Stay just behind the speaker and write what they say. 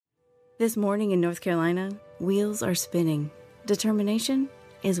This morning in North Carolina, wheels are spinning. Determination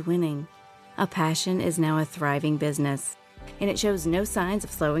is winning. A passion is now a thriving business, and it shows no signs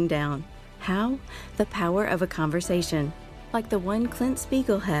of slowing down. How? The power of a conversation, like the one Clint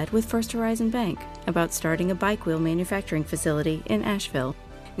Spiegel had with First Horizon Bank about starting a bike wheel manufacturing facility in Asheville.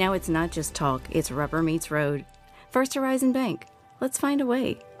 Now it's not just talk, it's rubber meets road. First Horizon Bank. Let's find a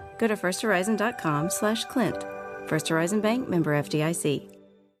way. Go to firsthorizon.com/Clint. First Horizon Bank, member FDIC.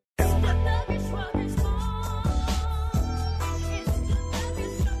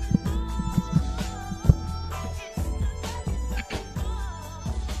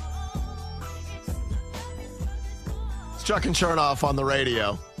 It's Chuck and Chernoff on the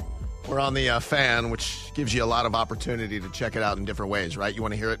radio. We're on the fan, which gives you a lot of opportunity to check it out in different ways, right? You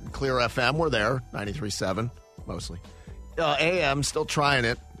want to hear it in Clear FM? We're there, 93.7, mostly. AM, still trying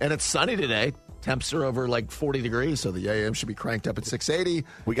it. And it's sunny today. Temps are over like 40 degrees, so the AM should be cranked up at 680.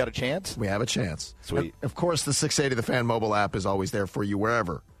 We got a chance? We have a chance. Sweet. And of course, the 680 The Fan mobile app is always there for you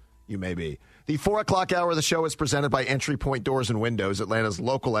wherever you may be. The 4 o'clock hour of the show is presented by Entry Point Doors and Windows, Atlanta's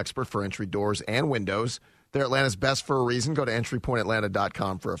local expert for entry doors and windows. They're Atlanta's best for a reason. Go to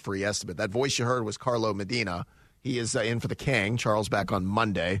entrypointatlanta.com for a free estimate. That voice you heard was Carlo Medina. He is in for the King. Charles back on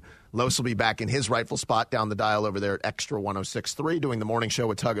Monday. Los will be back in his rightful spot down the dial over there at Extra 106.3, doing the morning show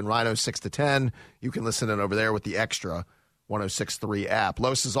with Tug and Rhino 6 to 10. You can listen in over there with the Extra 106.3 app.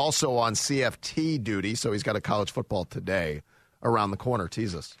 Los is also on CFT duty, so he's got a college football today around the corner.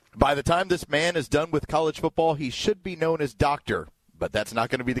 Tease us. By the time this man is done with college football, he should be known as Doctor. But that's not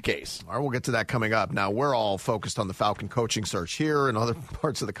going to be the case. All right, we'll get to that coming up. Now, we're all focused on the Falcon coaching search here and other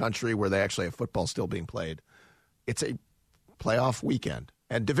parts of the country where they actually have football still being played. It's a playoff weekend.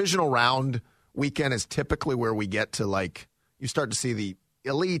 And divisional round weekend is typically where we get to, like, you start to see the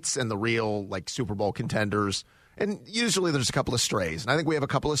elites and the real, like, Super Bowl contenders. And usually there's a couple of strays. And I think we have a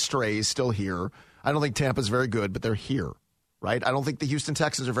couple of strays still here. I don't think Tampa's very good, but they're here, right? I don't think the Houston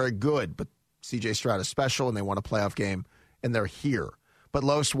Texans are very good, but C.J. Stroud is special and they won a playoff game. And they're here. But,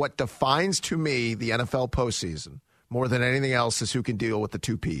 Los, what defines to me the NFL postseason more than anything else is who can deal with the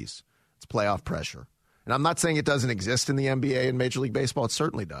two Ps. It's playoff pressure. And I'm not saying it doesn't exist in the NBA and Major League Baseball. It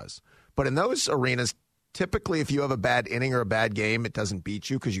certainly does. But in those arenas, typically if you have a bad inning or a bad game, it doesn't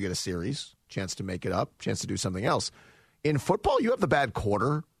beat you because you get a series, chance to make it up, chance to do something else. In football, you have the bad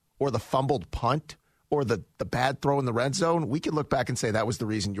quarter or the fumbled punt or the bad throw in the red zone. We can look back and say that was the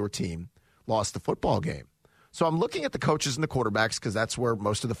reason your team lost the football game. So I'm looking at the coaches and the quarterbacks because that's where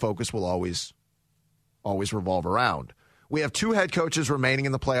most of the focus will always revolve around. We have 2 head coaches remaining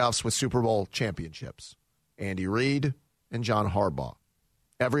in the playoffs with Super Bowl championships, Andy Reid and John Harbaugh.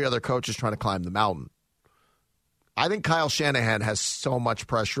 Every other coach is trying to climb the mountain. I think Kyle Shanahan has so much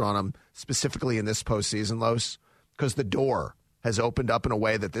pressure on him, specifically in this postseason, Los, because the door has opened up in a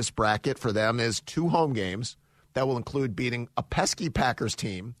way that this bracket for them is 2 home games that will include beating a pesky Packers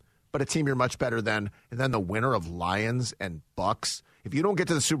team, but a team you're much better than, and then the winner of Lions and Bucks. If you don't get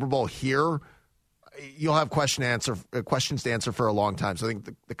to the Super Bowl here, you'll have questions to answer for a long time. So I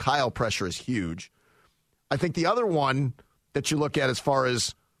think the Kyle pressure is huge. I think the other one that you look at as far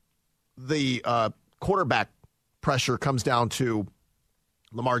as the quarterback pressure comes down to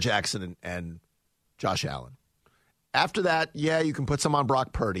Lamar Jackson and Josh Allen. After that, yeah, you can put some on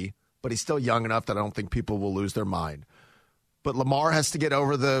Brock Purdy, but he's still young enough that I don't think people will lose their mind. But Lamar has to get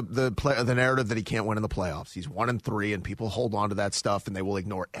over the narrative that he can't win in the playoffs. He's 1-3, and people hold on to that stuff, and they will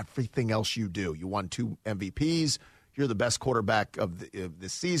ignore everything else you do. You won 2 MVPs. You're the best quarterback of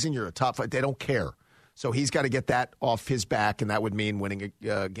this season. You're a top 5. They don't care. So he's got to get that off his back, and that would mean winning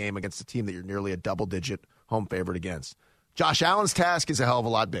a game against a team that you're nearly a double-digit home favorite against. Josh Allen's task is a hell of a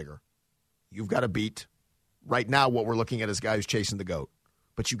lot bigger. You've got to beat, right now, what we're looking at is a guy who's chasing the GOAT.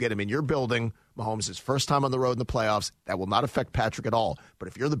 But you get him in your building. Mahomes is first time on the road in the playoffs. That will not affect Patrick at all. But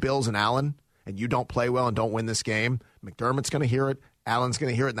if you're the Bills and Allen and you don't play well and don't win this game, McDermott's going to hear it. Allen's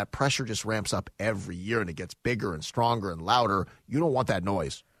going to hear it. And that pressure just ramps up every year and it gets bigger and stronger and louder. You don't want that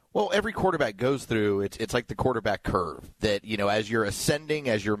noise. Well, every quarterback goes through, it's like the quarterback curve that, as you're ascending,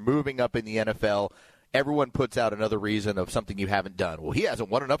 as you're moving up in the NFL, everyone puts out another reason of something you haven't done. Well, he hasn't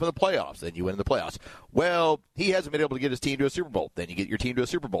won enough in the playoffs. Then you win in the playoffs. Well, he hasn't been able to get his team to a Super Bowl. Then you get your team to a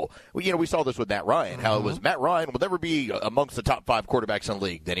Super Bowl. Well, we saw this with Matt Ryan, how it was Matt Ryan will never be amongst the top 5 quarterbacks in the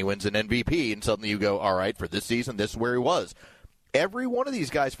league. Then he wins an MVP, and suddenly you go, all right, for this season, this is where he was. Every one of these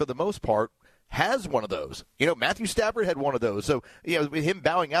guys, for the most part, has one of those. Matthew Stafford had one of those. So, with him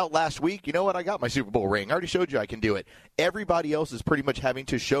bowing out last week, you know what? I got my Super Bowl ring. I already showed you I can do it. Everybody else is pretty much having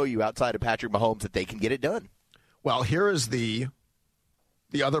to show you outside of Patrick Mahomes that they can get it done. Well, here is the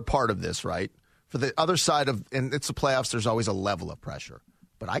other part of this, right? For the other side of, and it's the playoffs, there's always a level of pressure.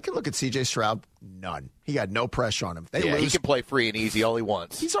 But I can look at C.J. Stroud, none. He had no pressure on him. They lose. He can play free and easy all he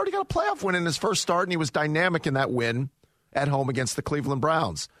wants. He's already got a playoff win in his first start, and he was dynamic in that win at home against the Cleveland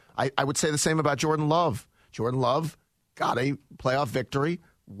Browns. I would say the same about Jordan Love. Jordan Love got a playoff victory,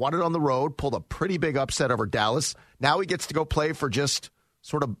 won it on the road, pulled a pretty big upset over Dallas. Now he gets to go play for just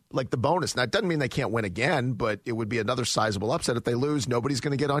sort of like the bonus. Now, it doesn't mean they can't win again, but it would be another sizable upset. If they lose, nobody's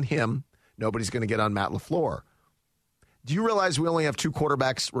going to get on him. Nobody's going to get on Matt LaFleur. Do you realize we only have 2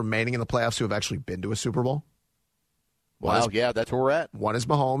 quarterbacks remaining in the playoffs who have actually been to a Super Bowl? Wow, yeah, that's where we're at. One is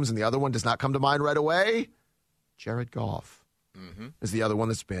Mahomes, and the other one does not come to mind right away. Jared Goff is the other one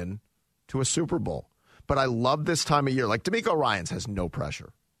that's been to a Super Bowl. But I love this time of year. Like, DeMeco Ryans has no pressure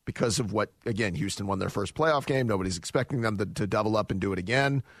because of what, again, Houston won their first playoff game. Nobody's expecting them to double up and do it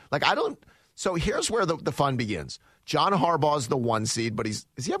again. Like, so here's where the fun begins. John Harbaugh's the 1 seed, but does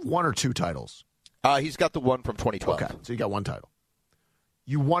he have 1 or 2 titles? He's got the one from 2012. Okay, so you got 1 title.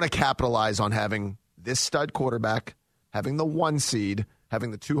 You want to capitalize on having this stud quarterback, having the 1 seed,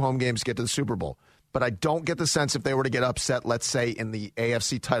 having the 2 home games get to the Super Bowl. But I don't get the sense if they were to get upset, let's say, in the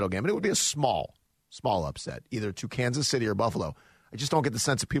AFC title game, and it would be a small upset, either to Kansas City or Buffalo. I just don't get the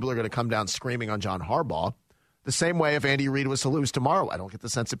sense that people are going to come down screaming on John Harbaugh. The same way if Andy Reid was to lose tomorrow, I don't get the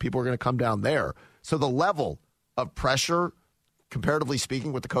sense that people are going to come down there. So the level of pressure, comparatively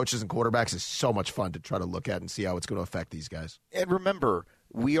speaking, with the coaches and quarterbacks is so much fun to try to look at and see how it's going to affect these guys. And remember,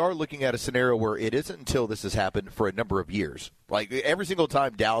 we are looking at a scenario where it isn't until this has happened for a number of years. Like, every single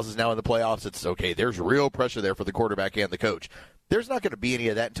time Dallas is now in the playoffs, it's okay, there's real pressure there for the quarterback and the coach. There's not going to be any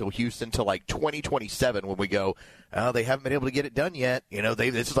of that until Houston, until like 2027 when we go, oh, they haven't been able to get it done yet. You know,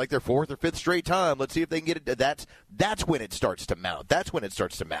 this is like their 4th or 5th straight time. Let's see if they can get it. That's when it starts to mount. That's when it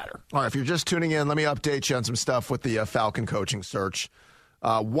starts to matter. All right, if you're just tuning in, let me update you on some stuff with the Falcon coaching search.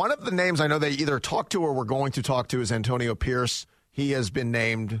 One of the names I know they either talked to or were going to talk to is Antonio Pierce. He has been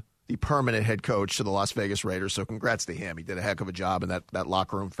named the permanent head coach to the Las Vegas Raiders, so congrats to him. He did a heck of a job, and that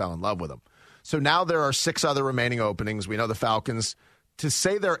locker room fell in love with him. So now there are 6 other remaining openings. We know the Falcons. To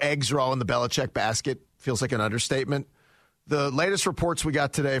say their eggs are all in the Belichick basket feels like an understatement. The latest reports we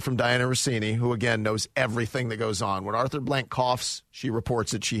got today from Diana Rossini, who, again, knows everything that goes on. When Arthur Blank coughs, she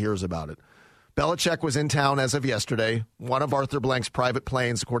reports it. She hears about it. Belichick was in town as of yesterday. One of Arthur Blank's private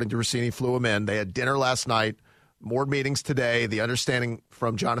planes, according to Rossini, flew him in. They had dinner last night. More meetings today. The understanding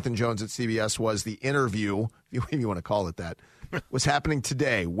from Jonathan Jones at CBS was the interview, if you want to call it that, was happening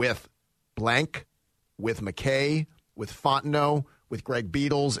today with Blank, with McKay, with Fontenot, with Greg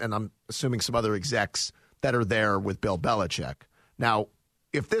Beatles, and I'm assuming some other execs that are there with Bill Belichick. Now,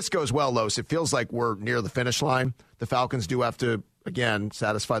 if this goes well, Los, it feels like we're near the finish line. The Falcons do have to, again,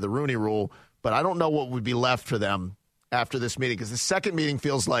 satisfy the Rooney Rule, but I don't know what would be left for them after this meeting, because the second meeting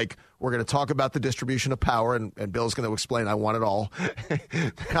feels like we're going to talk about the distribution of power, and Bill's going to explain, I want it all.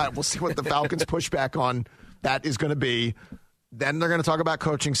 We'll see what the Falcons' pushback on that is going to be. Then they're going to talk about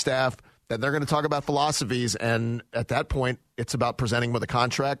coaching staff. Then they're going to talk about philosophies, and at that point, it's about presenting with a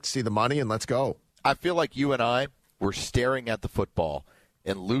contract, see the money, and let's go. I feel like you and I were staring at the football,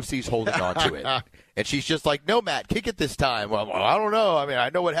 and Lucy's holding on to it. And she's just like, no, Matt, kick it this time. Well, I don't know. I mean, I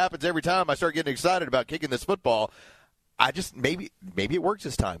know what happens every time I start getting excited about kicking this football. I just maybe it works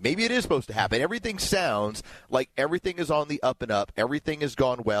this time. Maybe it is supposed to happen. Everything sounds like everything is on the up and up. Everything has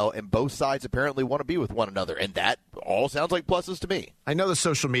gone well, and both sides apparently want to be with one another, and that all sounds like pluses to me. I know the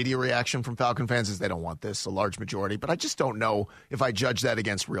social media reaction from Falcon fans is they don't want this, a large majority, but I just don't know if I judge that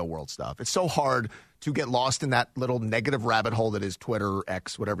against real-world stuff. It's so hard to get lost in that little negative rabbit hole that is Twitter,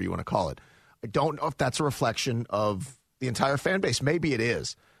 X, whatever you want to call it. I don't know if that's a reflection of the entire fan base. Maybe it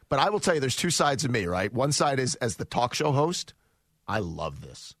is. But I will tell you, there's 2 sides of me, right? One side is as the talk show host. I love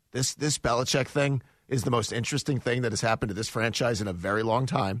this. This Belichick thing is the most interesting thing that has happened to this franchise in a very long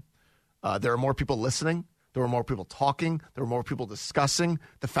time. There are more people listening. There are more people talking. There are more people discussing.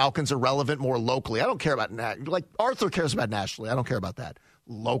 The Falcons are relevant more locally. I don't care about like Arthur cares about nationally. I don't care about that.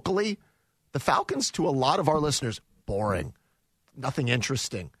 Locally, the Falcons, to a lot of our listeners, boring. Nothing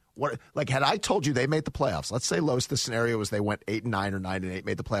interesting. Had I told you they made the playoffs, let's say, Los, the scenario was they went 8-9 or 9-8,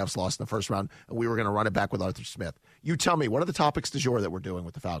 made the playoffs, lost in the first round, and we were going to run it back with Arthur Smith. You tell me, what are the topics du jour that we're doing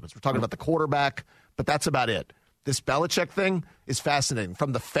with the Falcons? We're talking about the quarterback, but that's about it. This Belichick thing is fascinating.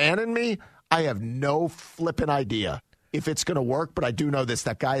 From the fan in me, I have no flipping idea if it's going to work, but I do know this.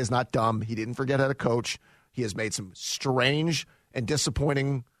 That guy is not dumb. He didn't forget how to coach. He has made some strange and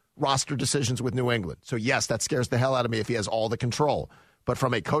disappointing roster decisions with New England. So, yes, that scares the hell out of me if he has all the control. But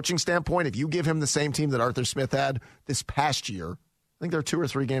from a coaching standpoint, if you give him the same team that Arthur Smith had this past year, I think they're 2 or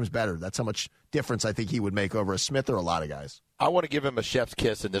 3 games better. That's how much difference I think he would make over a Smith or a lot of guys. I want to give him a chef's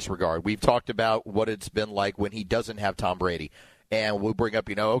kiss in this regard. We've talked about what it's been like when he doesn't have Tom Brady. and we'll bring up,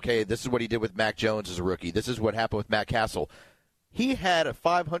 okay, this is what he did with Mac Jones as a rookie. This is what happened with Matt Castle. He had a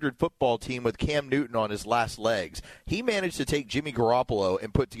 500 football team with Cam Newton on his last legs. He managed to take Jimmy Garoppolo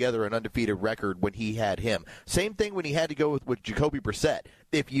and put together an undefeated record when he had him. Same thing when he had to go with Jacoby Brissett.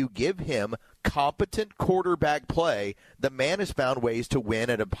 If you give him competent quarterback play, the man has found ways to win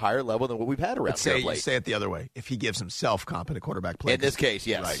at a higher level than what we've had around here of late. Say it the other way. If he gives himself competent quarterback play. In this case,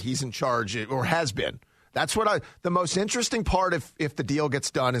 yes. Right, he's in charge, or has been. That's what the most interesting part, if the deal gets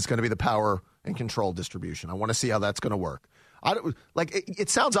done, is going to be the power and control distribution. I want to see how that's going to work.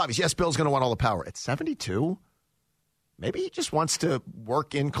 It sounds obvious. Yes, Bill's going to want all the power. At 72, maybe he just wants to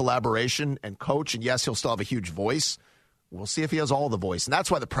work in collaboration and coach. And yes, he'll still have a huge voice. We'll see if he has all the voice. And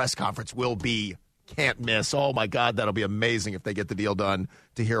that's why the press conference will be can't miss. Oh, my God, that'll be amazing if they get the deal done,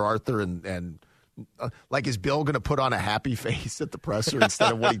 to hear Arthur and is Bill going to put on a happy face at the presser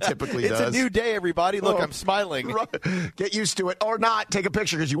instead of what he typically does? It's a new day, everybody. Look, I'm smiling. Get used to it. Or not. Take a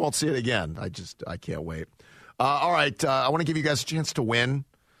picture because you won't see it again. I can't wait. All right, I want to give you guys a chance to win.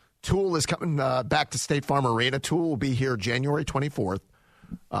 Tool is coming back to State Farm Arena. Tool will be here January 24th.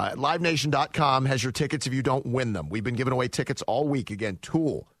 LiveNation.com has your tickets if you don't win them. We've been giving away tickets all week. Again,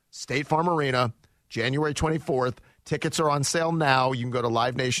 Tool, State Farm Arena, January 24th. Tickets are on sale now. You can go to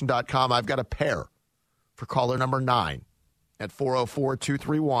LiveNation.com. I've got a pair for caller number 9 at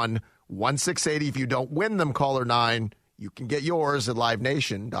 404-231-1680. If you don't win them, caller 9, you can get yours at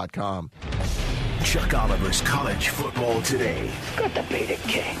LiveNation.com. Chuck Oliver's College Football Today. Got the beta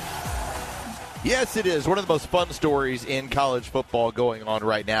king. Yes, it is. One of the most fun stories in college football going on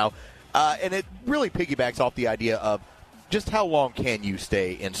right now. And it really piggybacks off the idea of just how long can you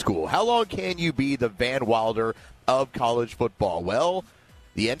stay in school? How long can you be the Van Wilder of college football? Well,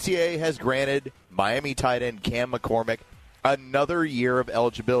 the NCAA has granted Miami tight end Cam McCormick another year of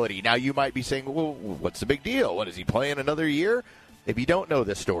eligibility. Now, you might be saying, well, what's the big deal? What, is he playing another year? If you don't know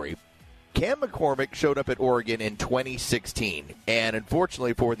this story, Cam McCormick showed up at Oregon in 2016, and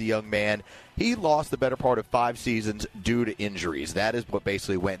unfortunately for the young man, he lost the better part of 5 seasons due to injuries. That is what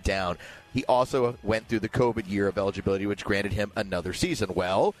basically went down. He also went through the COVID year of eligibility, which granted him another season.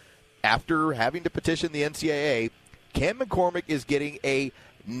 Well, after having to petition the NCAA, Cam McCormick is getting a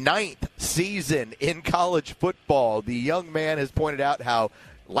 9th season in college football. The young man has pointed out how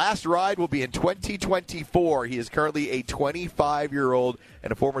last ride will be in 2024. He is currently a 25-year-old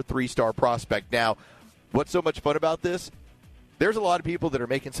and a former 3-star prospect. Now, what's so much fun about this? There's a lot of people that are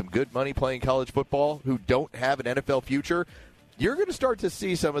making some good money playing college football who don't have an NFL future. You're going to start to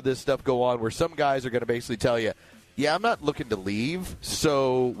see some of this stuff go on where some guys are going to basically tell you, yeah, I'm not looking to leave,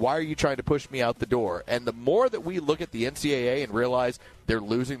 so why are you trying to push me out the door? And the more that we look at the NCAA and realize they're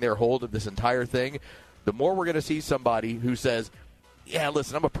losing their hold of this entire thing, the more we're going to see somebody who says, yeah,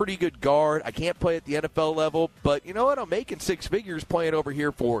 listen, I'm a pretty good guard. I can't play at the NFL level, but you know what? I'm making 6 figures playing over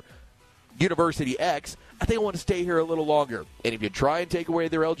here for University X. I think I want to stay here a little longer. And if you try and take away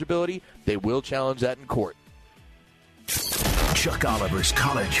their eligibility, they will challenge that in court. Chuck Oliver's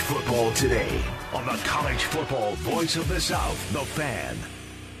College Football Today on the College Football Voice of the South, The Fan.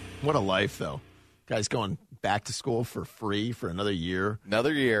 What a life, though. Guys going back to school for free for another year.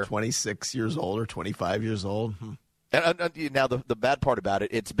 Another year. 26 years old or 25 years old. And now the bad part about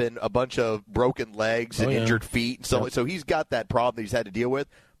it, it's been a bunch of broken legs and injured feet. And so he's got that problem that he's had to deal with,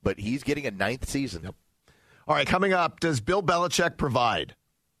 but he's getting a 9th season. Yep. All right, coming up, does Bill Belichick provide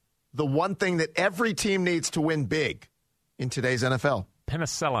the one thing that every team needs to win big in today's NFL?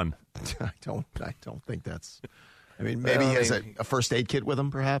 Penicillin. I don't think that's. I mean, maybe he has a first aid kit with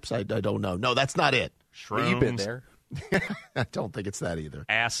him, perhaps. I don't know. No, that's not it. Shrooms. You've been there. I don't think it's that either.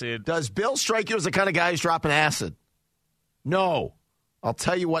 Acid. Does Bill strike you as the kind of guy who's dropping acid? No. I'll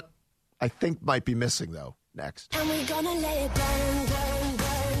tell you what I think might be missing, though, next. And we're gonna let it burn, burn,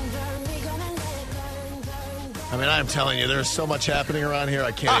 burn, burn. We're gonna let it burn, burn, burn. I mean, I'm telling you, there's so much happening around here,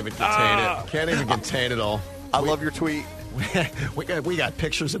 I can't even contain it. Can't even contain it all. I love your tweet. We got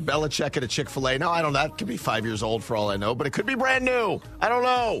pictures of Belichick at a Chick-fil-A. Now, I don't know. That could be 5 years old for all I know, but it could be brand new. I don't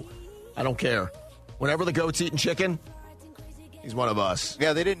know. I don't care. Whenever the goat's eating chicken, he's one of us.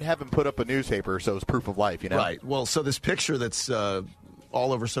 Yeah, they didn't have him put up a newspaper, so it's proof of life, you know? Right. Well, so this picture that's all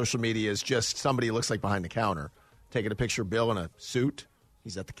over social media is just somebody who looks like behind the counter, taking a picture of Bill in a suit.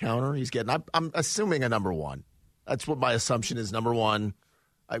 He's at the counter. He's getting, I'm assuming, a number one. That's what my assumption is, number one.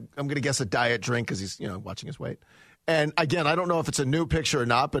 I'm going to guess a diet drink because he's, watching his weight. And, again, I don't know if it's a new picture or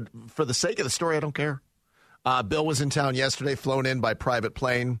not, but for the sake of the story, I don't care. Bill was in town yesterday, flown in by private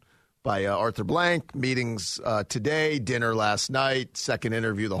plane by Arthur Blank. Meetings today, dinner last night, second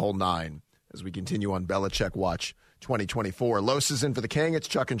interview, the whole 9, as we continue on Belichick Watch 2024. Los is in for the King. It's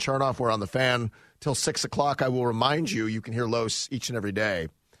Chuck and Chernoff. We're on the Fan till 6 o'clock. I will remind you, you can hear Los each and every day.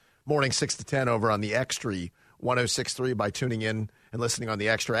 Morning 6 to 10 over on the Extra 106.3 by tuning in and listening on the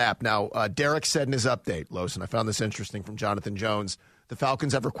Extra app. Now, Derek said in his update, Los, and I found this interesting from Jonathan Jones, the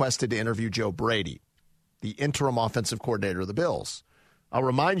Falcons have requested to interview Joe Brady, the interim offensive coordinator of the Bills. I'll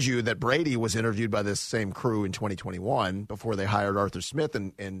remind you that Brady was interviewed by this same crew in 2021 before they hired Arthur Smith,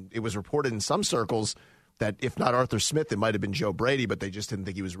 and it was reported in some circles that if not Arthur Smith, it might have been Joe Brady, but they just didn't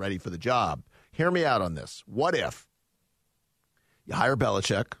think he was ready for the job. Hear me out on this. What if you hire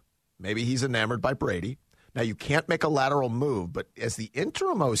Belichick, maybe he's enamored by Brady. Now, you can't make a lateral move, but as the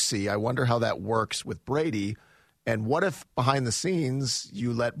interim OC, I wonder how that works with Brady. And what if behind the scenes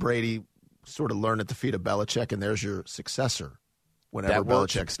you let Brady sort of learn at the feet of Belichick, and there's your successor whenever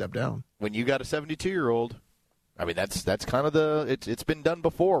Belichick stepped down? When you got a 72-year-old, I mean, that's kind of it's been done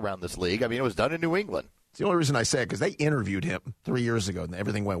before around this league. I mean, it was done in New England. It's the only reason I say it, because they interviewed him 3 years ago, and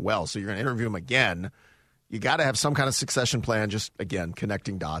everything went well. So you're going to interview him again. You got to have some kind of succession plan, just, again,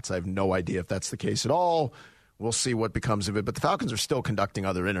 connecting dots. I have no idea if that's the case at all. We'll see what becomes of it. But the Falcons are still conducting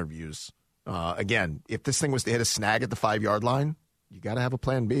other interviews. Again, if this thing was to hit a snag at the 5-yard line, you got to have a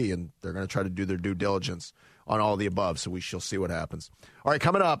plan B, and they're going to try to do their due diligence on all the above, so we shall see what happens. All right,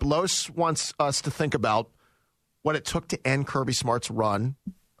 coming up, Los wants us to think about what it took to end Kirby Smart's run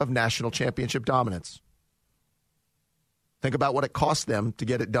of national championship dominance. Think about what it cost them to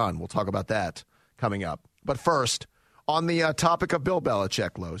get it done. We'll talk about that coming up. But first, on the topic of Bill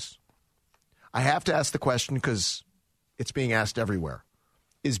Belichick, Los, I have to ask the question because it's being asked everywhere.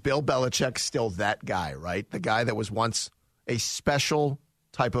 Is Bill Belichick still that guy, right? The guy that was once a special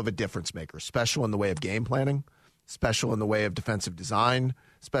type of a difference maker, special in the way of game planning, special in the way of defensive design,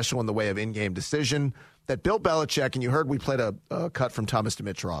 special in the way of in-game decision. That Bill Belichick, and you heard we played a cut from Thomas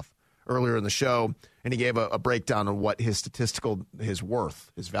Dimitroff earlier in the show, and he gave a breakdown on what his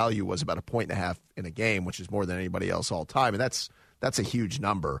worth, his value was about 1.5 in a game, which is more than anybody else all time. And that's a huge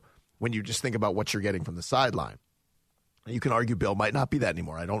number when you just think about what you're getting from the sideline. You can argue Bill might not be that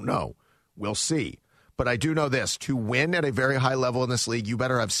anymore. I don't know. We'll see. But I do know this. To win at a very high level in this league, you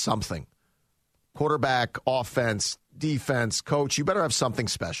better have something. Quarterback, offense, defense, coach, you better have something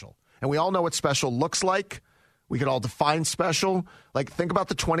special. And we all know what special looks like. We could all define special. Like, think about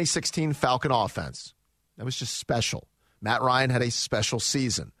the 2016 Falcon offense. That was just special. Matt Ryan had a special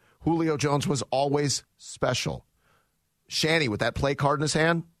season. Julio Jones was always special. Shanny, with that play card in his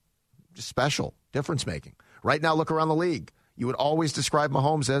hand, just special, difference-making. Right now, look around the league. You would always describe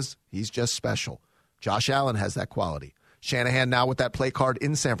Mahomes as he's just special. Josh Allen has that quality. Shanahan now with that play card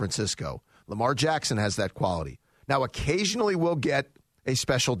in San Francisco. Lamar Jackson has that quality. Now, occasionally we'll get a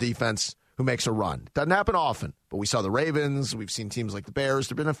special defense who makes a run. Doesn't happen often, but we saw the Ravens. We've seen teams like the Bears.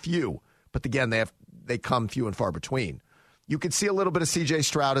 There have been a few, but again, they come few and far between. You could see a little bit of C.J.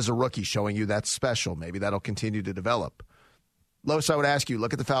 Stroud as a rookie showing you that's special. Maybe that'll continue to develop. Los, I would ask you,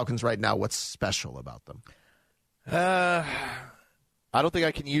 look at the Falcons right now. What's special about them? I don't think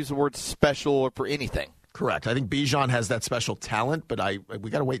I can use the word special for anything. Correct. I think Bijan has that special talent, but we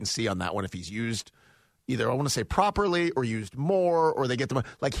got to wait and see on that one if he's used either, I want to say, properly or used more, or they get the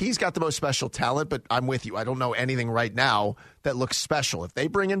like he's got the most special talent, but I'm with you. I don't know anything right now that looks special. If they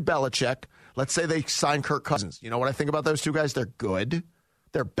bring in Belichick, let's say they sign Kirk Cousins. You know what I think about those two guys? They're good.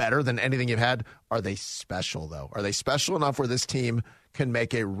 They're better than anything you've had. Are they special, though? Are they special enough where this team can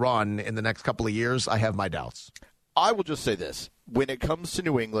make a run in the next couple of years? I have my doubts. I will just say this. When it comes to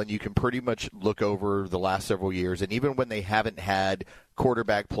New England, you can pretty much look over the last several years, and even when they haven't had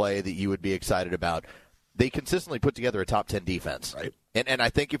quarterback play that you would be excited about, they consistently put together a top 10 defense. Right. And I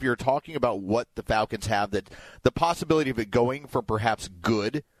think if you're talking about what the Falcons have, that the possibility of it going from perhaps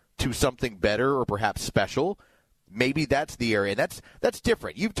good to something better or perhaps special, maybe that's the area. And that's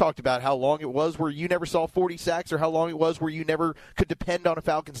different. You've talked about how long it was where you never saw 40 sacks or how long it was where you never could depend on a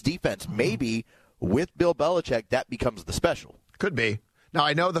Falcons defense. Maybe with Bill Belichick, that becomes the special. Could be. Now,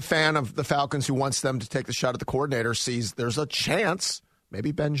 I know the fan of the Falcons who wants them to take the shot at the coordinator sees there's a chance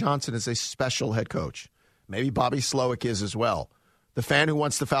maybe Ben Johnson is a special head coach. Maybe Bobby Slowick is as well. The fan who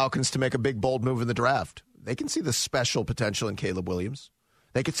wants the Falcons to make a big, bold move in the draft, they can see the special potential in Caleb Williams.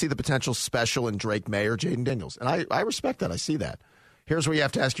 They could see the potential special in Drake May or Jaden Daniels. And I respect that. I see that. Here's where you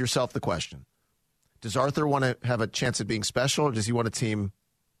have to ask yourself the question. Does Arthur want to have a chance at being special, or does he want a team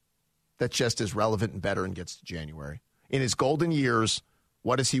that's just as relevant and better and gets to January? In his golden years,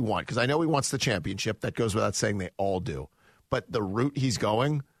 what does he want? Because I know he wants the championship. That goes without saying. They all do. But the route he's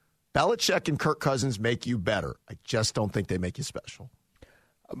going, Belichick and Kirk Cousins make you better. I just don't think they make you special.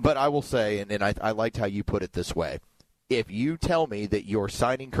 But I will say, and I liked how you put it this way, if you tell me that you're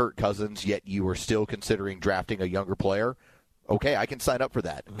signing Kirk Cousins, yet you are still considering drafting a younger player, okay, I can sign up for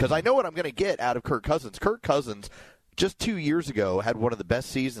that. Because I know what I'm going to get out of Kirk Cousins. Kirk Cousins, just 2 years ago, had one of the best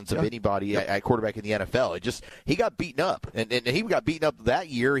seasons of anybody at quarterback in the NFL. He got beaten up, and he got beaten up that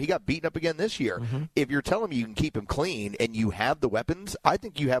year. He got beaten up again this year. If you're telling me you can keep him clean and you have the weapons, I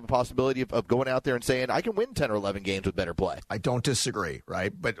think you have a possibility of going out there and saying, I can win 10 or 11 games with better play. I don't disagree,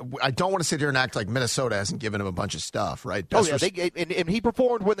 right? But I don't want to sit here and act like Minnesota hasn't given him a bunch of stuff, right? And he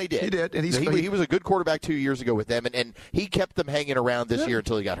performed when they did. He did, and he was a good quarterback 2 years ago with them, and he kept them hanging around this year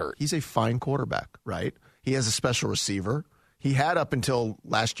until he got hurt. He's a fine quarterback, right? He has a special receiver. He had up until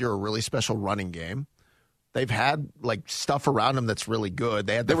last year a really special running game. They've had stuff around him that's really good.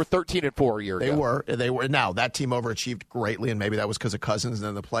 They were 13-4 a year ago. They were. Now that team overachieved greatly, and maybe that was because of Cousins. And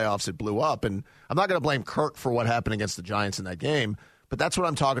then the playoffs it blew up. And I'm not going to blame Kirk for what happened against the Giants in that game. But that's what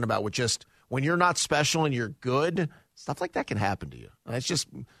I'm talking about. With just when you're not special and you're good, stuff like that can happen to you. And it's just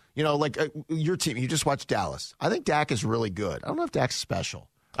your team. You just watched Dallas. I think Dak is really good. I don't know if Dak's special.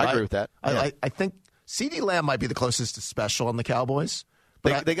 I agree with that. I think CeeDee Lamb might be the closest to special on the Cowboys.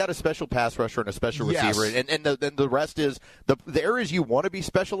 They got a special pass rusher and a special receiver, and the rest is the areas you want to be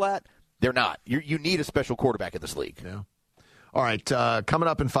special at. They're not. You need a special quarterback in this league. Yeah. All right, coming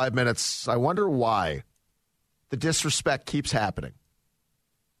up in 5 minutes, I wonder why the disrespect keeps happening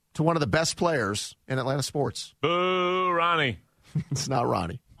to one of the best players in Atlanta sports. Boo, Ronnie. It's not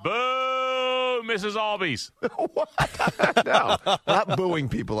Ronnie. Boo, Mrs. Albies. What? No, we're not booing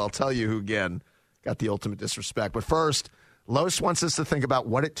people. I'll tell you who, again, got the ultimate disrespect. But first, Los wants us to think about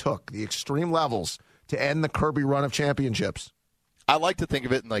what it took, the extreme levels, to end the Kirby run of championships. I like to think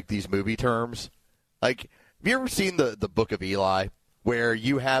of it in these movie terms. Have you ever seen the Book of Eli, where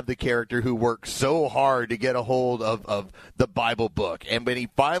you have the character who works so hard to get a hold of the Bible book, and when he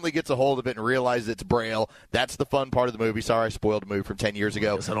finally gets a hold of it and realizes it's Braille, that's the fun part of the movie. Sorry, I spoiled the movie from 10 years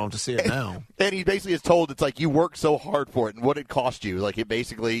ago. I guess I don't have to see it now. And he basically is told it's you worked so hard for it, and what it cost you. It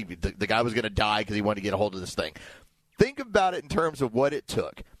basically, the guy was going to die because he wanted to get a hold of this thing. Think about it in terms of what it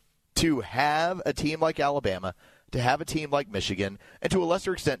took to have a team like Alabama, to have a team like Michigan, and to a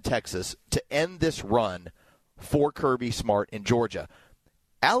lesser extent Texas, to end this run for Kirby Smart in Georgia.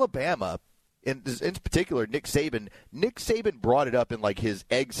 Alabama, in particular, Nick Saban brought it up in his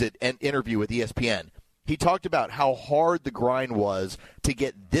exit and interview with ESPN. He talked about how hard the grind was to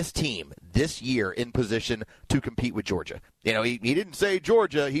get this team this year in position to compete with Georgia. He didn't say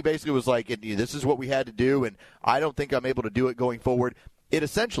Georgia. He basically was like, this is what we had to do, and I don't think I'm able to do it going forward. It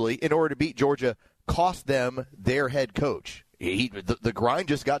essentially, in order to beat Georgia, cost them their head coach. The grind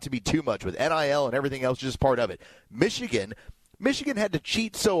just got to be too much with NIL and everything else, just part of it. Michigan had to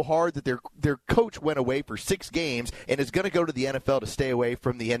cheat so hard that their coach went away for 6 games and is going to go to the NFL to stay away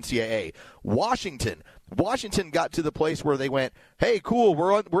from the NCAA. Washington got to the place where they went, hey, cool,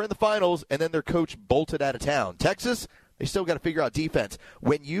 we're in the finals, and then their coach bolted out of town. Texas, they still got to figure out defense.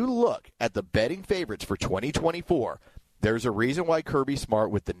 When you look at the betting favorites for 2024, there's a reason why Kirby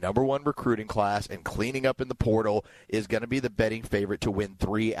Smart, with the #1 recruiting class and cleaning up in the portal, is going to be the betting favorite to win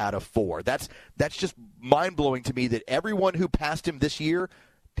 3 out of 4. That's just mind-blowing to me that everyone who passed him this year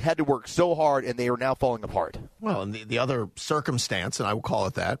had to work so hard, and they are now falling apart. Well, and the other circumstance, and I will call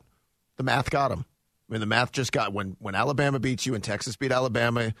it that, the math got him. I mean, the math just got, when Alabama beats you and Texas beat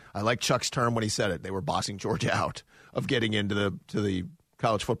Alabama, I like Chuck's term when he said it, they were boxing Georgia out of getting into the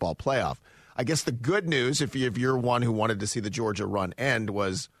college football playoff. I guess the good news, if you're one who wanted to see the Georgia run end,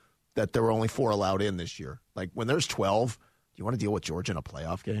 was that there were only 4 allowed in this year. When there's 12, do you want to deal with Georgia in a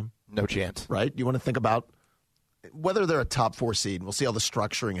playoff game? No chance. Right? You want to think about whether they're a top 4 seed. We'll see how the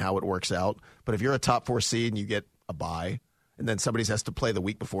structuring, how it works out. But if you're a top 4 seed and you get a bye, and then somebody has to play the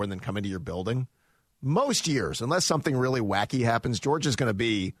week before and then come into your building, most years, unless something really wacky happens, Georgia's going to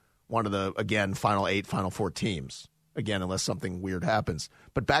be one of the, again, Final 8, Final 4 teams. Again, unless something weird happens.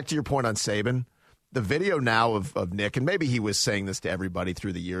 But back to your point on Saban, the video now of Nick, and maybe he was saying this to everybody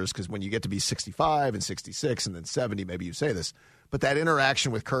through the years, because when you get to be 65 and 66 and then 70, maybe you say this. But that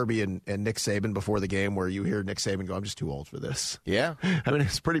interaction with Kirby and Nick Saban before the game, where you hear Nick Saban go, I'm just too old for this. Yeah. I mean,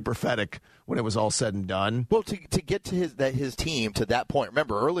 it's pretty prophetic when it was all said and done. Well, to get to his team to that point,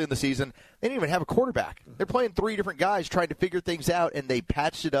 remember, early in the season, they didn't even have a quarterback. They're playing 3 different guys trying to figure things out, and they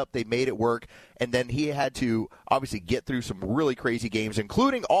patched it up. They made it work. And then he had to obviously get through some really crazy games,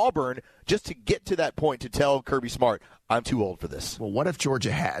 including Auburn, just to get to that point to tell Kirby Smart, I'm too old for this. Well, what if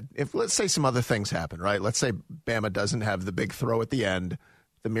Georgia had? If, let's say, some other things happen, right? Let's say Bama doesn't have the big throw at the end,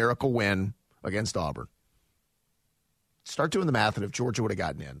 the miracle win against Auburn. Start doing the math, and if Georgia would have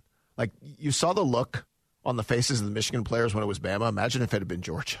gotten in. You saw the look on the faces of the Michigan players when it was Bama. Imagine if it had been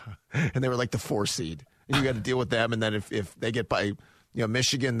Georgia, and they were like the 4 seed, and you got to deal with them. And then if they get by,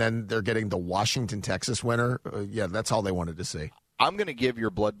 Michigan, then they're getting the Washington, Texas winner. Yeah, that's all they wanted to see. I'm going to give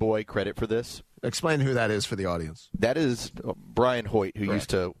your blood boy credit for this. Explain who that is for the audience. That is Brian Hoyt, who Correct. used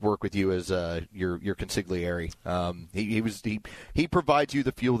to work with you as your consigliere. He provides you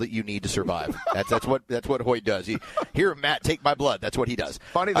the fuel that you need to survive. That's what Hoyt does. Here, Matt, take my blood. That's what he does.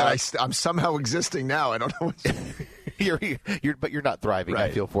 Funny that I'm somehow existing now. I don't know. But you're not thriving. Right.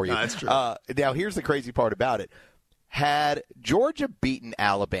 I feel for you. No, that's true. Now, here's the crazy part about it. Had Georgia beaten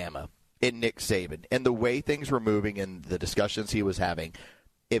Alabama in Nick Saban and the way things were moving and the discussions he was having,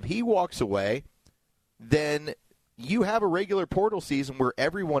 if he walks away, then you have a regular portal season where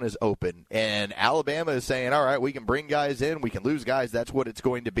everyone is open, and Alabama is saying, all right, we can bring guys in, we can lose guys, that's what it's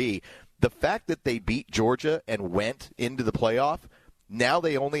going to be. The fact that they beat Georgia and went into the playoff, now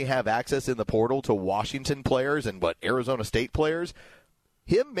they only have access in the portal to Washington players and Arizona State players.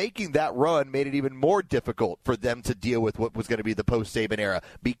 Him making that run made it even more difficult for them to deal with what was going to be the post-Saban era.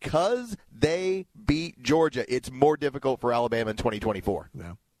 Because they beat Georgia, it's more difficult for Alabama in 2024.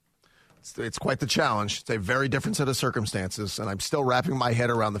 Yeah. It's quite the challenge. It's a very different set of circumstances, and I'm still wrapping my head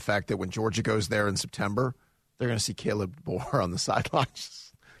around the fact that when Georgia goes there in September, they're going to see Caleb Bohr on the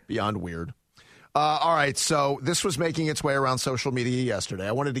sidelines. Beyond weird. All right, so this was making its way around social media yesterday.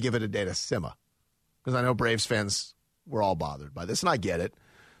 I wanted to give it a day to simmer because I know Braves fans were all bothered by this, and I get it.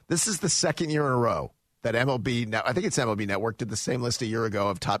 This is the second year in a row that MLB, I think it's MLB Network, did the same list a year ago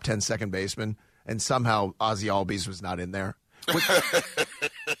of top 10 second basemen, and somehow Ozzie Albies was not in there.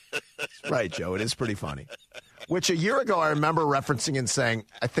 Right, Joe. It is pretty funny. Which a year ago I remember referencing and saying,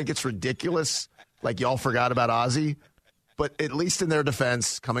 I think it's ridiculous. Like, y'all forgot about Ozzie. But at least in their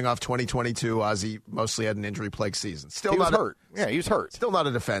defense, coming off 2022, Ozzie mostly had an injury-plagued season. Still He was not hurt. Yeah, he was hurt. Still not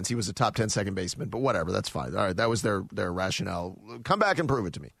a defense. He was a top 10 second baseman, but whatever. That's fine. All right, that was their rationale. Come back and prove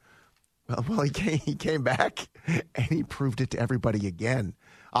it to me. Well, he came back, and he proved it to everybody again.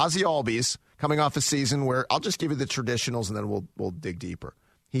 Ozzie Albies, coming off a season where I'll just give you the traditionals, and then we'll dig deeper.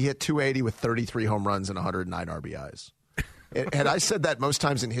 He hit 280 with 33 home runs and 109 RBIs. Had I said that most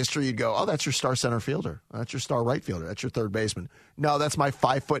times in history, you'd go, oh, that's your star center fielder. That's your star right fielder. That's your third baseman. No, that's my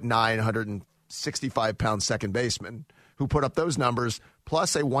 5'9", 165-pound second baseman who put up those numbers,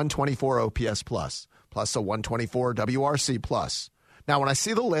 plus a 124 OPS plus a 124 WRC plus. Now, when I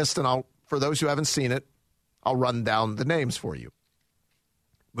see the list, and for those who haven't seen it, I'll run down the names for you.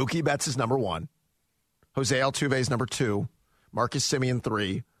 Mookie Betts is number 1. Jose Altuve is number 2. Marcus Semien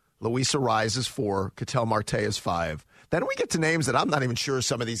 3. Luis Arraez is 4. Ketel Marte is 5. Then we get to names that I'm not even sure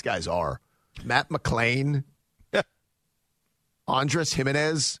some of these guys are. Matt McClain, Andres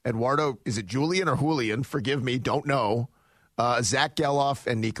Jimenez, Eduardo, is it Julian or Julian? Forgive me, don't know. Zach Geloff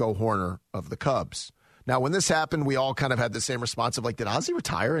and Nico Horner of the Cubs. Now, when this happened, we all kind of had the same response of like, did Ozzie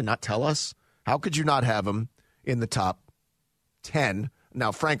retire and not tell us? How could you not have him in the top 10?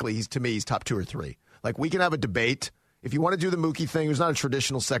 Now, frankly, he's top 2 or 3. Like, we can have a debate. If you want to do the Mookie thing, who's not a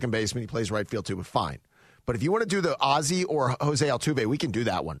traditional second baseman, he plays right field too, but fine. But if you want to do the Ozzie or Jose Altuve, we can do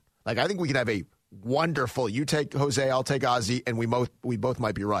that one. Like, I think we can have a wonderful, you take Jose, I'll take Ozzie, and we both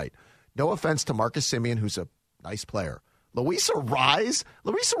might be right. No offense to Marcus Semien, who's a nice player. Luis Arraez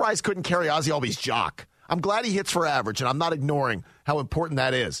couldn't carry Ozzie Albies' jock. I'm glad he hits for average, and I'm not ignoring how important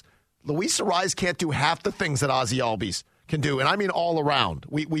that is. Luis Arraez can't do half the things that Ozzie Albies can do, and I mean all around.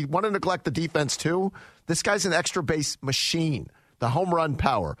 We want to neglect the defense, too. This guy's an extra base machine. The home run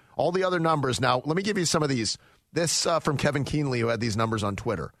power, all the other numbers. Now, let me give you some of these. This from Kevin Keenley, who had these numbers on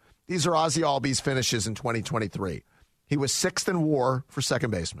Twitter. These are Ozzie Albies' finishes in 2023. He was 6th in WAR for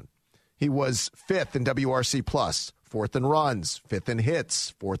second baseman. He was 5th in WRC+, 4th in runs, 5th in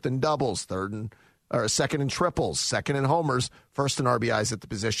hits, 4th in doubles, 2nd in triples, 2nd in homers, 1st in RBIs at the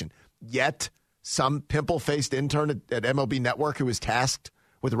position. Yet, some pimple-faced intern at MLB Network who was tasked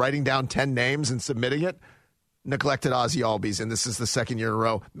with writing down 10 names and submitting it neglected Ozzie Albies, and this is the second year in a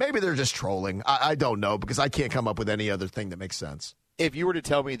row. Maybe they're just trolling. I don't know, because I can't come up with any other thing that makes sense. If you were to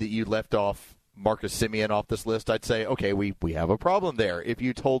tell me that you left off Marcus Semien off this list, I'd say, okay, we have a problem there. If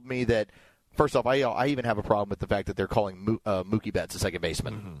you told me that, first off, I even have a problem with the fact that they're calling Mookie Betts a second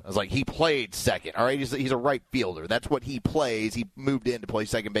baseman. Mm-hmm. I was like, he played second. All right, he's a right fielder. That's what he plays. He moved in to play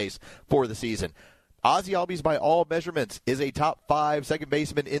second base for the season. Ozzie Albies, by all measurements, is a top 5 second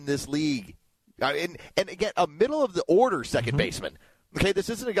baseman in this league. And again, a middle of the order second baseman. Okay, this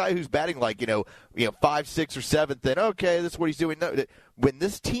isn't a guy who's batting like 5, 6, or 7th. And okay, that's what he's doing. No, when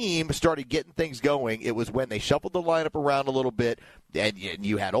this team started getting things going, it was when they shuffled the lineup around a little bit, and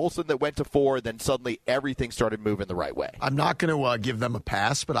you had Olsen that went to 4. Then suddenly everything started moving the right way. I'm not going to give them a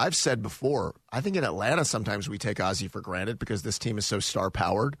pass, but I've said before, I think in Atlanta sometimes we take Ozzie for granted because this team is so star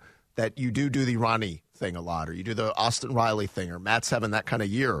powered. that you do the Ronnie thing a lot, or you do the Austin Riley thing, or Matt's having that kind of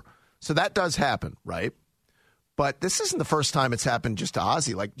year. So that does happen, right? But this isn't the first time it's happened just to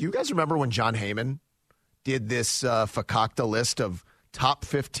Ozzy. Like, do you guys remember when John Heyman did this Fakakta list of top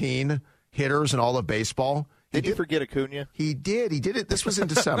 15 hitters in all of baseball? Did he forget Acuna? He did. He did it. This was in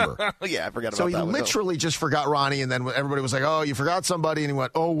December. Yeah, I forgot about that. So he one. literally just forgot Ronnie, and then everybody was like, oh, you forgot somebody, and he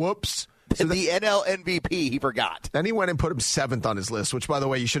went, oh, whoops. So the NL MVP, he forgot. Then he went and put him 7th on his list, which, by the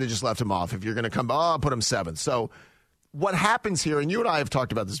way, you should have just left him off. If you're going to come, put him 7th. So what happens here, and you and I have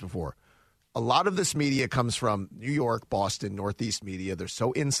talked about this before, a lot of this media comes from New York, Boston, Northeast media. They're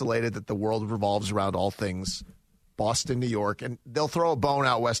so insulated that the world revolves around all things Boston, New York, and they'll throw a bone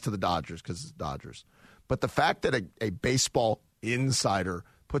out west to the Dodgers because it's Dodgers. But the fact that a baseball insider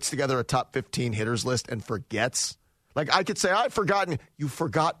puts together a top 15 hitters list and forgets, like I could say, I've forgotten, you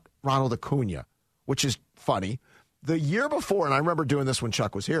forgot Ronald Acuna, which is funny. The year before, and I remember doing this when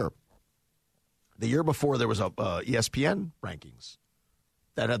Chuck was here, the year before there was a ESPN rankings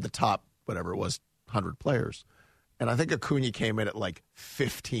that had the top, whatever it was, 100 players. And I think Acuna came in at like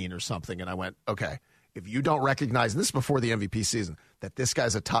 15 or something. And I went, okay, if you don't recognize, and this is before the MVP season, that this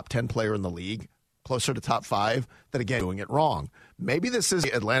guy's a top 10 player in the league, closer to top 5, then again, doing it wrong. Maybe this is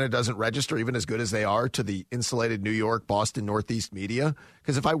Atlanta doesn't register even as good as they are to the insulated New York, Boston, Northeast media.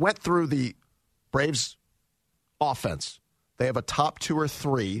 Because if I went through the Braves offense, they have a top 2 or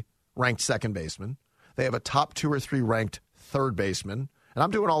 3 ranked second baseman. They have a top 2 or 3 ranked third baseman. And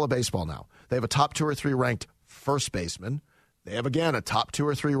I'm doing all of baseball now. They have a top 2 or 3 ranked first baseman. They have, again, a top 2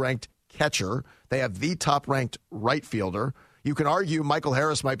 or 3 ranked catcher. They have the top ranked right fielder. You can argue Michael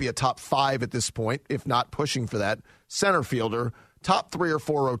Harris might be a top 5 at this point, if not pushing for that. Center fielder, top 3 or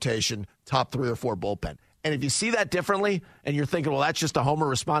 4 rotation, top 3 or 4 bullpen. And if you see that differently and you're thinking, well, that's just a homer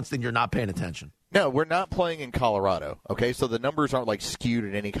response, then you're not paying attention. No, we're not playing in Colorado, okay? So the numbers aren't like skewed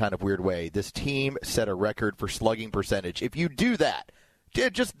in any kind of weird way. This team set a record for slugging percentage. If you do that,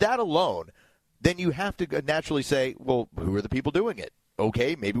 just that alone, then you have to naturally say, well, who are the people doing it?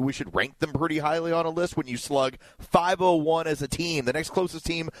 Okay, maybe we should rank them pretty highly on a list when you slug 501 as a team. The next closest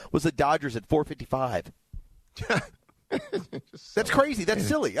team was the Dodgers at 455. That's crazy. That's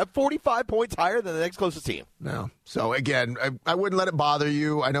silly. I'm 45 points higher than the next closest team. No. So, again, I wouldn't let it bother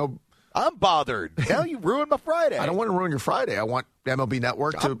you. I know. I'm bothered. Now you ruined my Friday. I don't want to ruin your Friday. I want MLB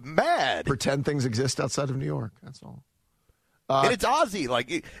Network to mad. pretend things exist outside of New York. That's all. And it's Ozzy. Like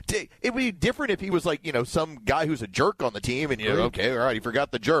it would be different if he was like, some guy who's a jerk on the team, and okay, all right, he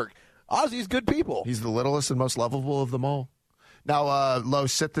forgot the jerk. Ozzy's good people. He's the littlest and most lovable of them all. Now, Lo,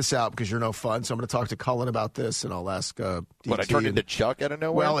 sit this out because you're no fun. So I'm going to talk to Cullen about this, and I'll ask DT. What, I turned into Chuck out of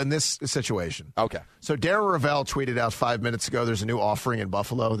nowhere? Well, in this situation. Okay. So Darren Ravel tweeted out 5 minutes ago there's a new offering in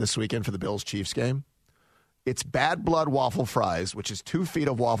Buffalo this weekend for the Bills-Chiefs game. It's Bad Blood waffle fries, which is 2 feet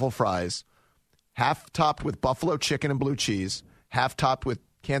of waffle fries, half topped with buffalo chicken and blue cheese, half topped with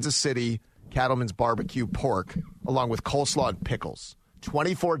Kansas City Cattleman's barbecue pork, along with coleslaw and pickles.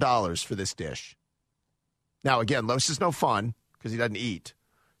 $24 for this dish. Now, again, Los is no fun because he doesn't eat.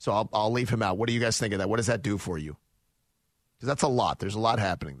 So I'll leave him out. What do you guys think of that? What does that do for you? Because that's a lot. There's a lot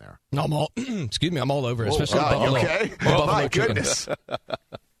happening there. No, I'm all, excuse me, I'm all over it, especially God, buffalo. Okay? Buffalo My chicken. goodness. I'm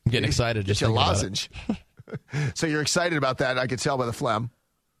getting excited just Get your thinking lozenge. So you're excited about that. I could tell by the phlegm.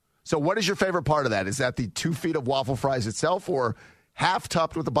 So what is your favorite part of that? Is that the 2 feet of waffle fries itself, or half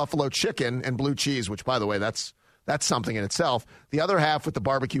topped with the buffalo chicken and blue cheese, which, by the way, that's something in itself. The other half with the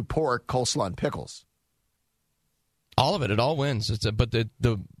barbecue pork, coleslaw, and pickles. All of it. It all wins. But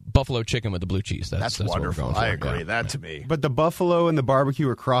the buffalo chicken with the blue cheese. That's wonderful. What we're going for. I agree. Yeah. That to me. But the buffalo and the barbecue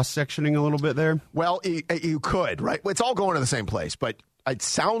are cross-sectioning a little bit there? Well, you could, right? It's all going to the same place, but it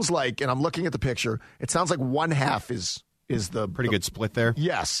sounds like, and I'm looking at the picture, it sounds like one half is the Pretty good split there.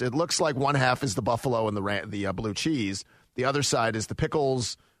 Yes, it looks like one half is the buffalo and the blue cheese. The other side is the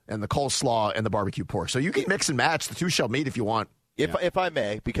pickles and the coleslaw and the barbecue pork. So you can mix and match. The two shall meet if you want. If I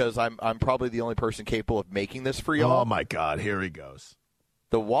may, because I'm probably the only person capable of making this for y'all. Oh my God, here he goes.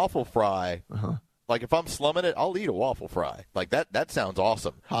 The waffle fry. Like if I'm slumming it, I'll eat a waffle fry. Like that sounds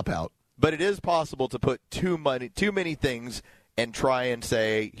awesome. Hop out. But it is possible to put too many things and try and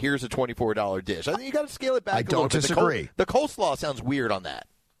say, here's a $24 dish. I think you got to scale it back. I don't disagree. The coleslaw sounds weird on that.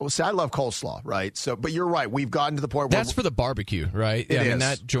 Well, see, I love coleslaw, right? So, but you're right. We've gotten to the point where That's for the barbecue, right? It I mean, is.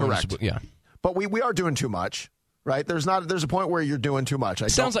 that joins, Correct. yeah. But we are doing too much, right? There's a point where you're doing too much.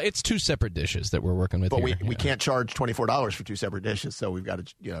 Sounds like it's 2 separate dishes that we're working with But here. we can't charge $24 for 2 separate dishes, so we've got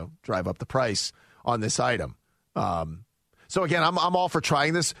to drive up the price on this item. So again, I'm all for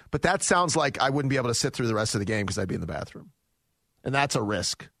trying this, but that sounds like I wouldn't be able to sit through the rest of the game because I'd be in the bathroom, and that's a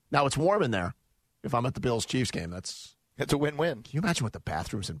risk. Now it's warm in there. If I'm at the Bills-Chiefs game, that's It's a win-win. Can you imagine what the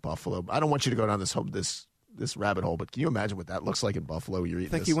bathrooms in Buffalo? I don't want you to go down this rabbit hole, but can you imagine what that looks like in Buffalo? You're eating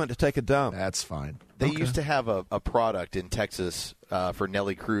I think this? he went to take a dump. That's fine. They used to have a product in Texas for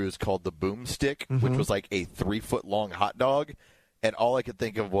Nelly Cruz called the Boomstick, which was like a 3-foot-long hot dog. And all I could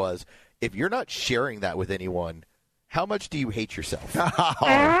think of was, if you're not sharing that with anyone, how much do you hate yourself?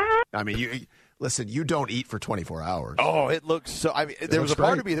 I mean, listen, you don't eat for 24 hours. Oh, it looks so. I mean, there was a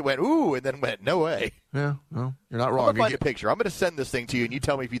part of me that went, ooh, and then went, no way. Yeah, well, you're not I'm wrong. going to find a picture. I'm going to send this thing to you, and you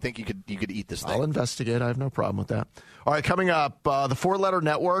tell me if you think you could eat this thing. I'll investigate. I have no problem with that. All right, coming up, the four-letter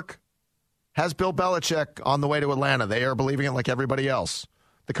network has Bill Belichick on the way to Atlanta. They are believing it like everybody else.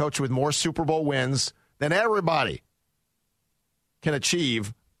 The coach with more Super Bowl wins than everybody can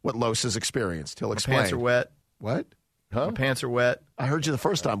achieve what Los has experienced. He'll explain. My pants are wet. What? Huh? My pants are wet. I heard you the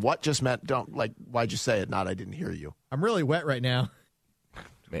first time. What just meant why'd you say it? Not I didn't hear you. I'm really wet right now.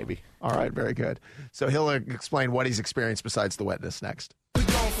 Maybe. All right, very good. So he'll explain what he's experienced besides the wetness next. We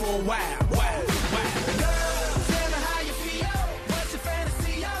go for a while. Girl, tell me how you feel. What's your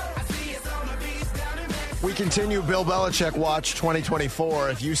fantasy? I see it's on the beach down in Mexico. We continue Bill Belichick Watch 2024.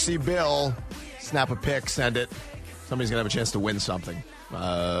 If you see Bill, snap a pic, send it. Somebody's going to have a chance to win something.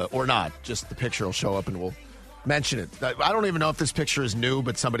 Or not. Just the picture will show up and we'll mention it. I don't even know if this picture is new,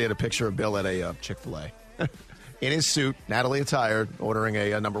 but somebody had a picture of Bill at a Chick-fil-A. In his suit, Natalie attired, ordering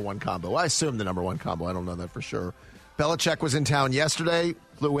a number one combo. Well, I assume the number one combo. I don't know that for sure. Belichick was in town yesterday,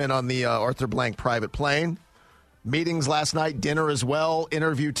 flew in on the Arthur Blank private plane. Meetings last night, dinner as well,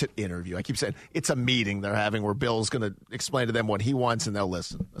 interview. I keep saying it's a meeting they're having where Bill's going to explain to them what he wants and they'll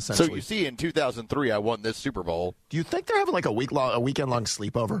listen, essentially. So you see, in 2003, I won this Super Bowl. Do you think they're having like a weekend-long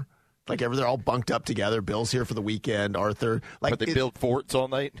sleepover? Like they're all bunked up together. Bill's here for the weekend. Arthur, But they build forts all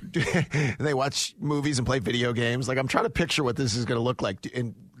night. They watch movies and play video games. Like I'm trying to picture what this is going to look like.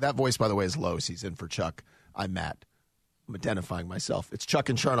 And that voice, by the way, is Los. He's in for Chuck. I'm Matt. I'm identifying myself. It's Chuck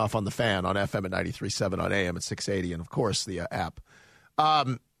and Chernoff on the Fan on FM at 93.7 on AM at 680, and of course the app.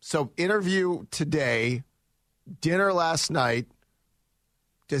 So interview today, dinner last night.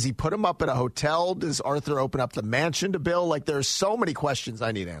 Does he put him up at a hotel? Does Arthur open up the mansion to Bill? Like there's so many questions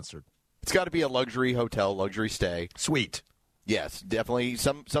I need answered. It's got to be a luxury hotel, luxury stay. Sweet. Yes, definitely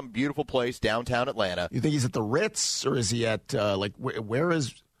some beautiful place downtown Atlanta. You think he's at the Ritz or is he at where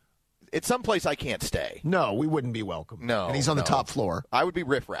is? It's someplace I can't stay. No, we wouldn't be welcome. No, and he's on the top floor. I would be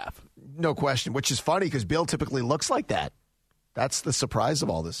riffraff. No question. Which is funny because Bill typically looks like that. That's the surprise of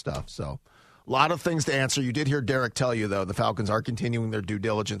all this stuff. So, a lot of things to answer. You did hear Derek tell you though the Falcons are continuing their due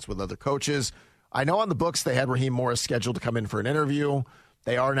diligence with other coaches. I know on the books they had Raheem Morris scheduled to come in for an interview.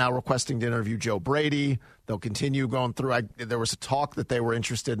 They are now requesting to interview Joe Brady. They'll continue going through. There was a talk that they were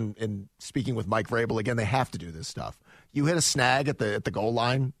interested in speaking with Mike Vrabel. Again, they have to do this stuff. You hit a snag at the goal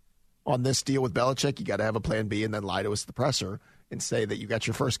line on this deal with Belichick. You got to have a plan B and then lie to us, the presser, and say that you got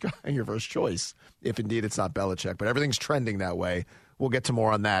your first guy, your first choice, if indeed it's not Belichick. But everything's trending that way. We'll get to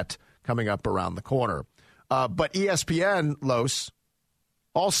more on that coming up around the corner. But ESPN, Los,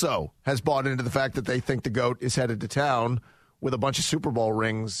 also has bought into the fact that they think the GOAT is headed to town with a bunch of Super Bowl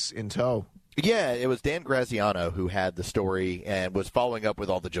rings in tow. Yeah, it was Dan Graziano who had the story and was following up with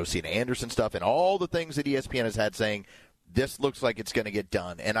all the Josina Anderson stuff and all the things that ESPN has had saying, this looks like it's going to get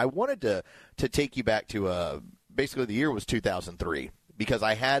done. And I wanted to take you back to basically the year was 2003 because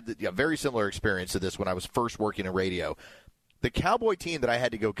I had a very similar experience to this when I was first working in radio. The Cowboy team that I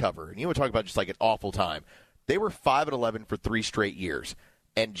had to go cover, and you want to talk about just like an awful time, they were 5-11 for 3 straight years.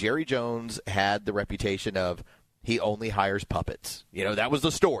 And Jerry Jones had the reputation of he only hires puppets. You know, that was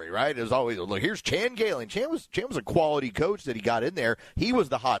the story, right? It was always, look, here's Chan Galen. Chan was a quality coach that he got in there. He was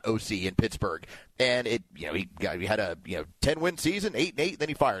the hot OC in Pittsburgh. And he had a 10-win season, 8-8, then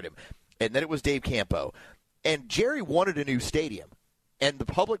he fired him. And then it was Dave Campo. And Jerry wanted a new stadium. And the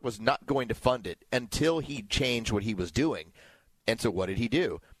public was not going to fund it until he changed what he was doing. And so what did he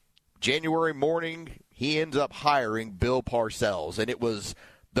do? January morning, he ends up hiring Bill Parcells. And it was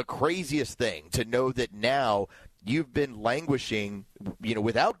the craziest thing to know that now you've been languishing,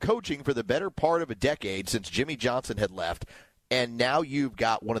 without coaching for the better part of a decade since Jimmy Johnson had left, and now you've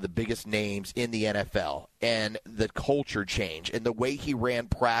got one of the biggest names in the NFL, and the culture change, and the way he ran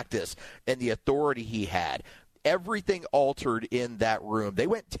practice, and the authority he had. Everything altered in that room. They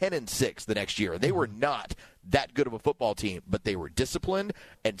went 10-6 the next year. They were not that good of a football team, but they were disciplined,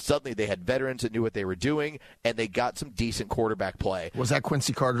 and suddenly they had veterans that knew what they were doing, and they got some decent quarterback play. Was that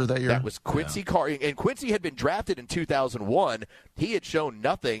Quincy Carter that year? That was Quincy Carter, and Quincy had been drafted in 2001. He had shown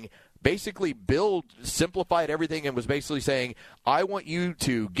nothing, basically Bill simplified everything and was basically saying, I want you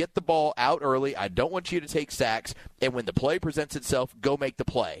to get the ball out early. I don't want you to take sacks. And when the play presents itself, go make the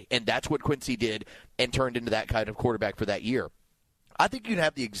play. And that's what Quincy did and turned into that kind of quarterback for that year. I think you'd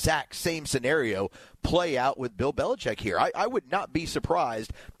have the exact same scenario play out with Bill Belichick here. I would not be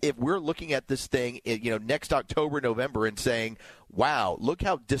surprised if we're looking at this thing, next October, November, and saying, wow, look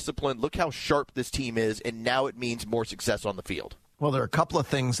how disciplined, look how sharp this team is, and now it means more success on the field. Well, there are a couple of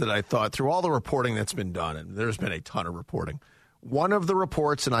things that I thought through all the reporting that's been done, and there's been a ton of reporting. One of the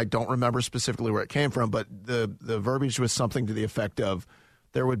reports, and I don't remember specifically where it came from, but the verbiage was something to the effect of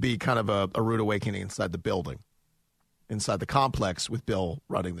there would be kind of a rude awakening inside the building, inside the complex with Bill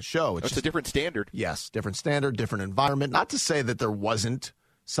running the show. It's a different standard. Yes, different standard, different environment. Not to say that there wasn't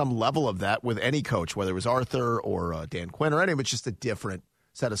some level of that with any coach, whether it was Arthur or Dan Quinn or any of it, just a different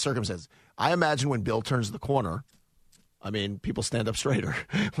set of circumstances. I imagine when Bill turns the corner, I mean, people stand up straighter.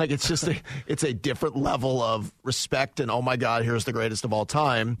 Like it's a different level of respect and, oh my God, here's the greatest of all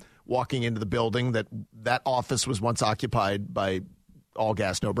time, walking into the building that office was once occupied by all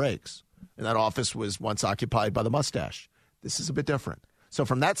gas, no brakes. And that office was once occupied by the mustache. This is a bit different. So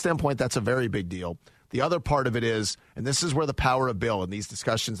from that standpoint, that's a very big deal. The other part of it is, and this is where the power of Bill and these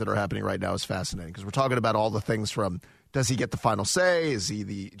discussions that are happening right now is fascinating, because we're talking about all the things from, does he get the final say? Is he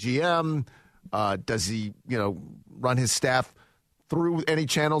the GM? Does he, run his staff through any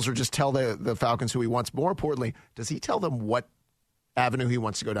channels or just tell the Falcons who he wants? More importantly, does he tell them what avenue he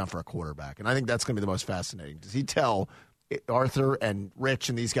wants to go down for a quarterback? And I think that's going to be the most fascinating. Does he tell Arthur and Rich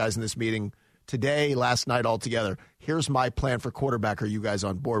and these guys in this meeting today, last night, all together, here's my plan for quarterback. Are you guys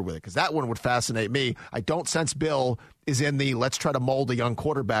on board with it? Because that one would fascinate me. I don't sense Bill is in the let's try to mold a young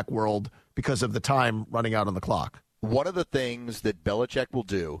quarterback world because of the time running out on the clock. One of the things that Belichick will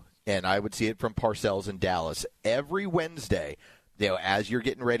do, and I would see it from Parcells in Dallas, every Wednesday, as you're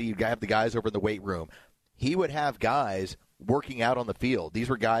getting ready, you have the guys over in the weight room, he would have guys working out on the field. These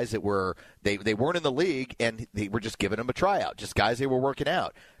were guys that they weren't in the league, and they were just giving them a tryout, just guys they were working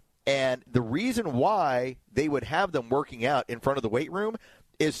out. And the reason why they would have them working out in front of the weight room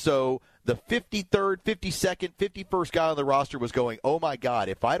is so the 53rd, 52nd, 51st guy on the roster was going, oh, my God,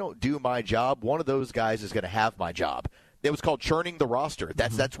 if I don't do my job, one of those guys is going to have my job. It was called churning the roster.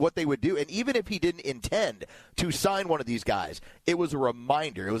 That's what they would do. And even if he didn't intend to sign one of these guys, it was a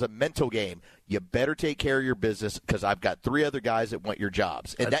reminder. It was a mental game. You better take care of your business because I've got 3 other guys that want your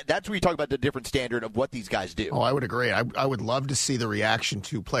jobs. And that's where you talk about the different standard of what these guys do. Oh, I would agree. I would love to see the reaction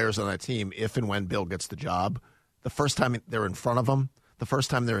to players on that team if and when Bill gets the job. The first time they're in front of him, the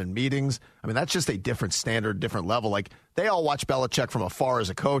first time they're in meetings. I mean, that's just a different standard, different level. Like, they all watch Belichick from afar as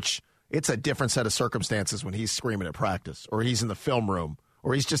a coach. It's a different set of circumstances when he's screaming at practice, or he's in the film room,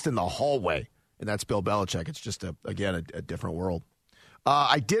 or he's just in the hallway, and that's Bill Belichick. It's just, a different world.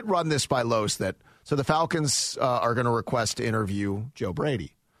 I did run this by Los so the Falcons are going to request to interview Joe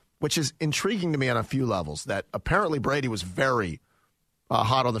Brady, which is intriguing to me on a few levels, that apparently Brady was very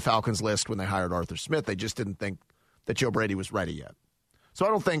hot on the Falcons list when they hired Arthur Smith. They just didn't think that Joe Brady was ready yet. So I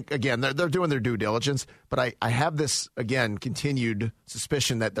don't think, again, they're doing their due diligence, but I have this, again, continued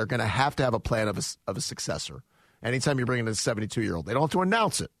suspicion that they're going to have a plan of a successor. Anytime you bring in a 72-year-old, they don't have to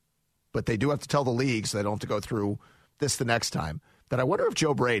announce it, but they do have to tell the league so they don't have to go through this the next time. That I wonder if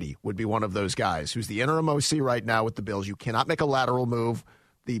Joe Brady would be one of those guys who's the interim OC right now with the Bills. You cannot make a lateral move.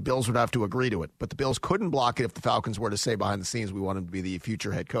 The Bills would have to agree to it, but the Bills couldn't block it if the Falcons were to say behind the scenes we want him to be the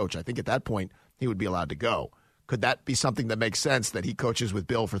future head coach. I think at that point he would be allowed to go. Could that be something that makes sense, that he coaches with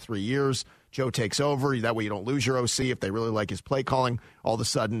Bill for 3 years, Joe takes over, that way you don't lose your OC if they really like his play calling, all of a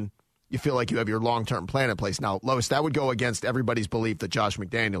sudden you feel like you have your long-term plan in place. Now, Lois, that would go against everybody's belief that Josh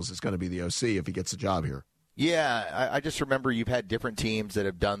McDaniels is going to be the OC if he gets a job here. Yeah, I just remember you've had different teams that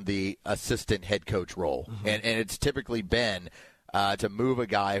have done the assistant head coach role, and it's typically been to move a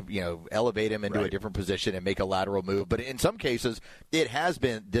guy, elevate him into a different position and make a lateral move. But in some cases, it has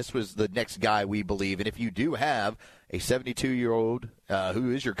been, this was the next guy we believe. And if you do have a 72-year-old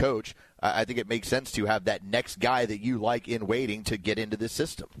who is your coach, I think it makes sense to have that next guy that you like in waiting to get into this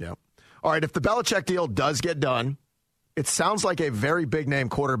system. Yeah. All right, if the Belichick deal does get done, it sounds like a very big-name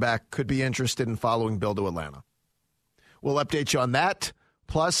quarterback could be interested in following Bill to Atlanta. We'll update you on that,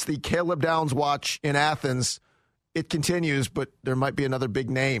 plus the Caleb Downs watch in Athens. It continues, but there might be another big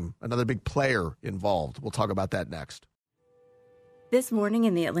name, another big player involved. We'll talk about that next. This morning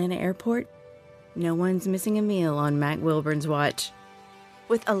in the Atlanta airport, no one's missing a meal on Mac Wilburn's watch.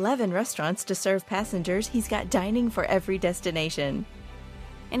 With 11 restaurants to serve passengers, he's got dining for every destination.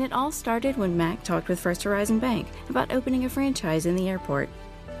 And it all started when Mac talked with First Horizon Bank about opening a franchise in the airport.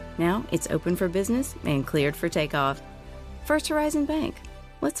 Now it's open for business and cleared for takeoff. First Horizon Bank.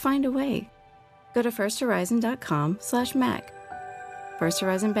 Let's find a way. Go to firsthorizon.com/Mac. First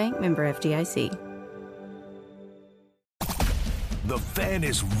Horizon Bank, member FDIC. The Fan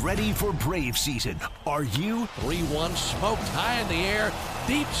is ready for Brave season. Are you? 3-1 smoked high in the air,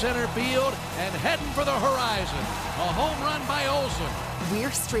 deep center field, and heading for the horizon. A home run by Olsen.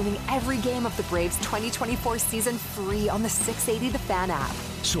 We're streaming every game of the Braves 2024 season free on the 680 The Fan app.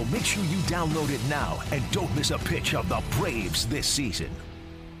 So make sure you download it now and don't miss a pitch of the Braves this season.